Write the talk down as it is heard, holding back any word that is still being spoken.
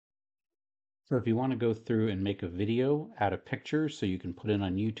So if you want to go through and make a video out of pictures so you can put it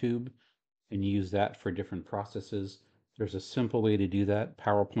on YouTube and use that for different processes, there's a simple way to do that.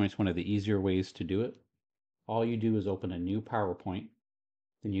 PowerPoint's one of the easier ways to do it. All you do is open a new PowerPoint,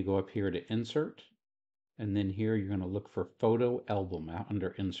 then you go up here to Insert, and then here you're going to look for Photo Album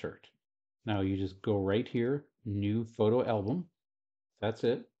under Insert. Now you just go right here, New Photo Album. That's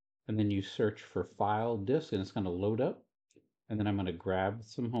it. And then you search for File Disk, and it's going to load up. And then I'm going to grab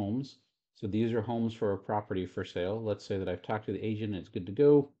some homes. So these are homes for a property for sale. Let's say that I've talked to the agent and it's good to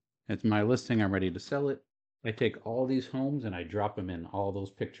go. It's my listing. I'm ready to sell it. I take all these homes and I drop them in all those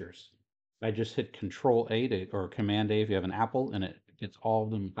pictures. I just hit Control A or Command A if you have an Apple, and it gets all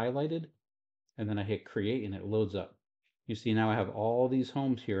of them highlighted. And then I hit Create and it loads up. You see now I have all these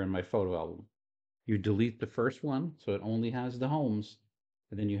homes here in my photo album. You delete the first one so it only has the homes,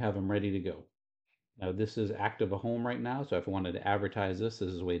 and then you have them ready to go. Now this is active a home right now, so if I wanted to advertise this, this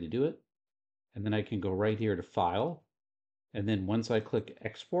is the way to do it. And then I can go right here to File, and then once I click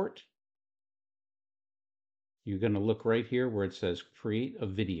Export, you're going to look right here where it says Create a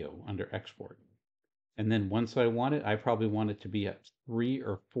Video under Export. And then once I want it, I probably want it to be at 3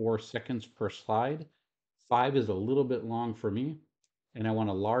 or 4 seconds per slide. 5 is a little bit long for me, and I want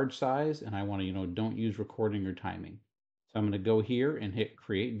a large size, and I want to, don't use recording or timing. So I'm going to go here and hit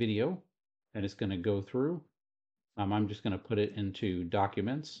Create Video, and it's going to go through. I'm just going to put it into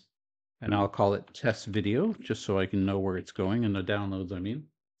Documents, and I'll call it Test Video, just so I can know where it's going in the downloads, I mean.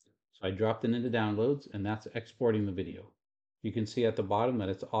 So I dropped it into Downloads, and that's exporting the video. You can see at the bottom that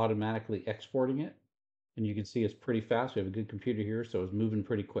it's automatically exporting it, and you can see it's pretty fast. We have a good computer here, so it's moving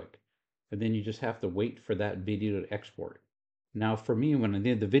pretty quick. And then you just have to wait for that video to export. Now for me, when I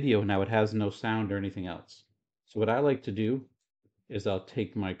did the video, now it has no sound or anything else. So what I like to do is I'll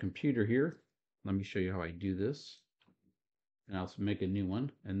take my computer here. Let me show you how I do this. And I'll make a new one.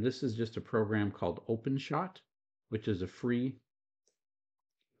 And this is just a program called OpenShot, which is a free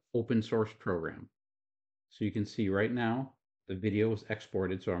open source program. So you can see right now the video is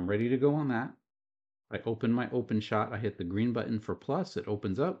exported, so I'm ready to go on that. I open my OpenShot, I hit the green button for plus, it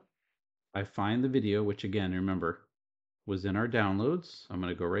opens up. I find the video, which again, remember, was in our downloads. I'm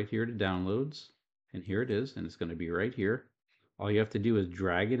going to go right here to downloads, and here it is, and it's going to be right here. All you have to do is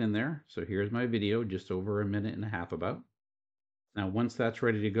drag it in there. So here's my video, just over a minute and a half about. Now, once that's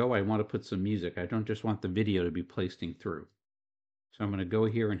ready to go, I want to put some music. I don't just want the video to be pasting through. So I'm going to go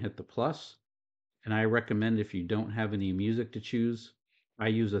here and hit the plus. And I recommend, if you don't have any music to choose, I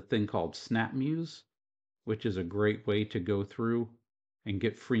use a thing called SnapMuse, which is a great way to go through and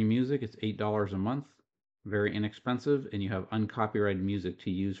get free music. It's $8 a month, very inexpensive, and you have uncopyrighted music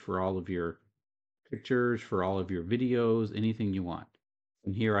to use for all of your pictures, for all of your videos, anything you want.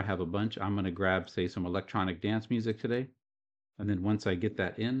 And here I have a bunch. I'm going to grab, say, some electronic dance music today. And then once I get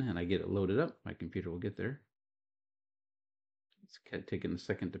that in and I get it loaded up, my computer will get there. It's taking a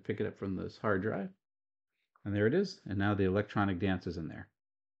second to pick it up from this hard drive. And there it is. And now the electronic dance is in there.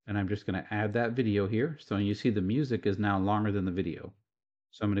 And I'm just going to add that video here. So you see the music is now longer than the video.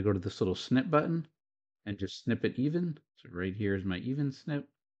 So I'm going to go to this little snip button and just snip it even. So right here is my even snip.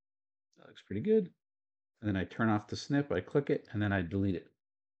 That looks pretty good. And then I turn off the snip, I click it, and then I delete it.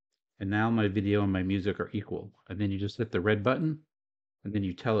 And now my video and my music are equal. And then you just hit the red button, and then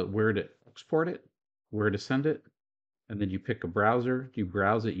you tell it where to export it, where to send it, and then you pick a browser, you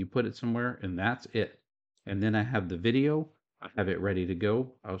browse it, you put it somewhere, and that's it. And then I have the video, I have it ready to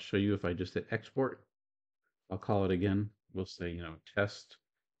go. I'll show you if I just hit export. I'll call it again, we'll say, test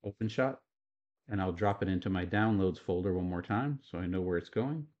OpenShot, and I'll drop it into my downloads folder one more time so I know where it's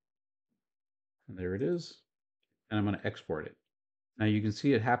going. And there it is. And I'm going to export it. Now you can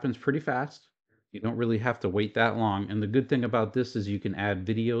see it happens pretty fast. You don't really have to wait that long. And the good thing about this is you can add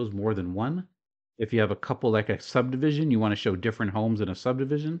videos more than one. If you have a couple, like a subdivision, you want to show different homes in a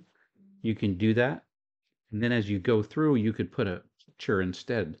subdivision, you can do that. And then as you go through, you could put a picture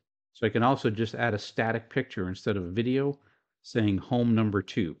instead. So I can also just add a static picture instead of a video saying home number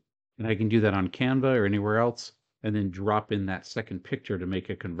 2. And I can do that on Canva or anywhere else, and then drop in that second picture to make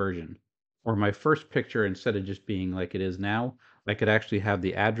a conversion. Or my first picture, instead of just being like it is now, I could actually have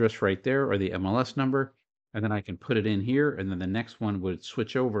the address right there or the MLS number, and then I can put it in here, and then the next one would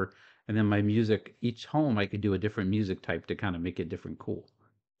switch over, and then my music, each home, I could do a different music type to kind of make it different cool.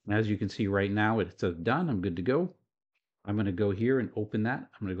 And as you can see right now, it says done, I'm good to go. I'm going to go here and open that.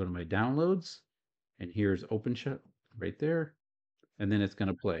 I'm going to go to my downloads, and here's OpenShot right there, and then it's going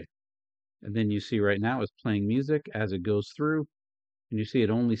to play. And then you see right now it's playing music as it goes through. And you see it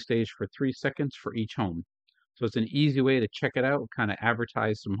only stays for 3 seconds for each home. So it's an easy way to check it out, kind of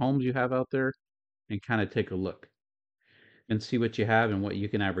advertise some homes you have out there, and kind of take a look. and see what you have and what you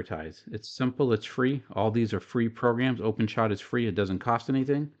can advertise. It's simple, it's free. All these are free programs. OpenShot is free, it doesn't cost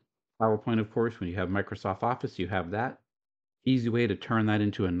anything. PowerPoint, of course, when you have Microsoft Office, you have that. Easy way to turn that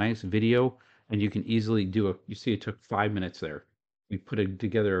into a nice video, and you can easily you see it took 5 minutes there. We put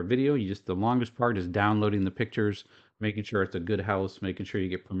together a video, the longest part is downloading the pictures, making sure it's a good house, making sure you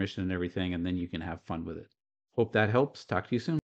get permission and everything, and then you can have fun with it. Hope that helps. Talk to you soon.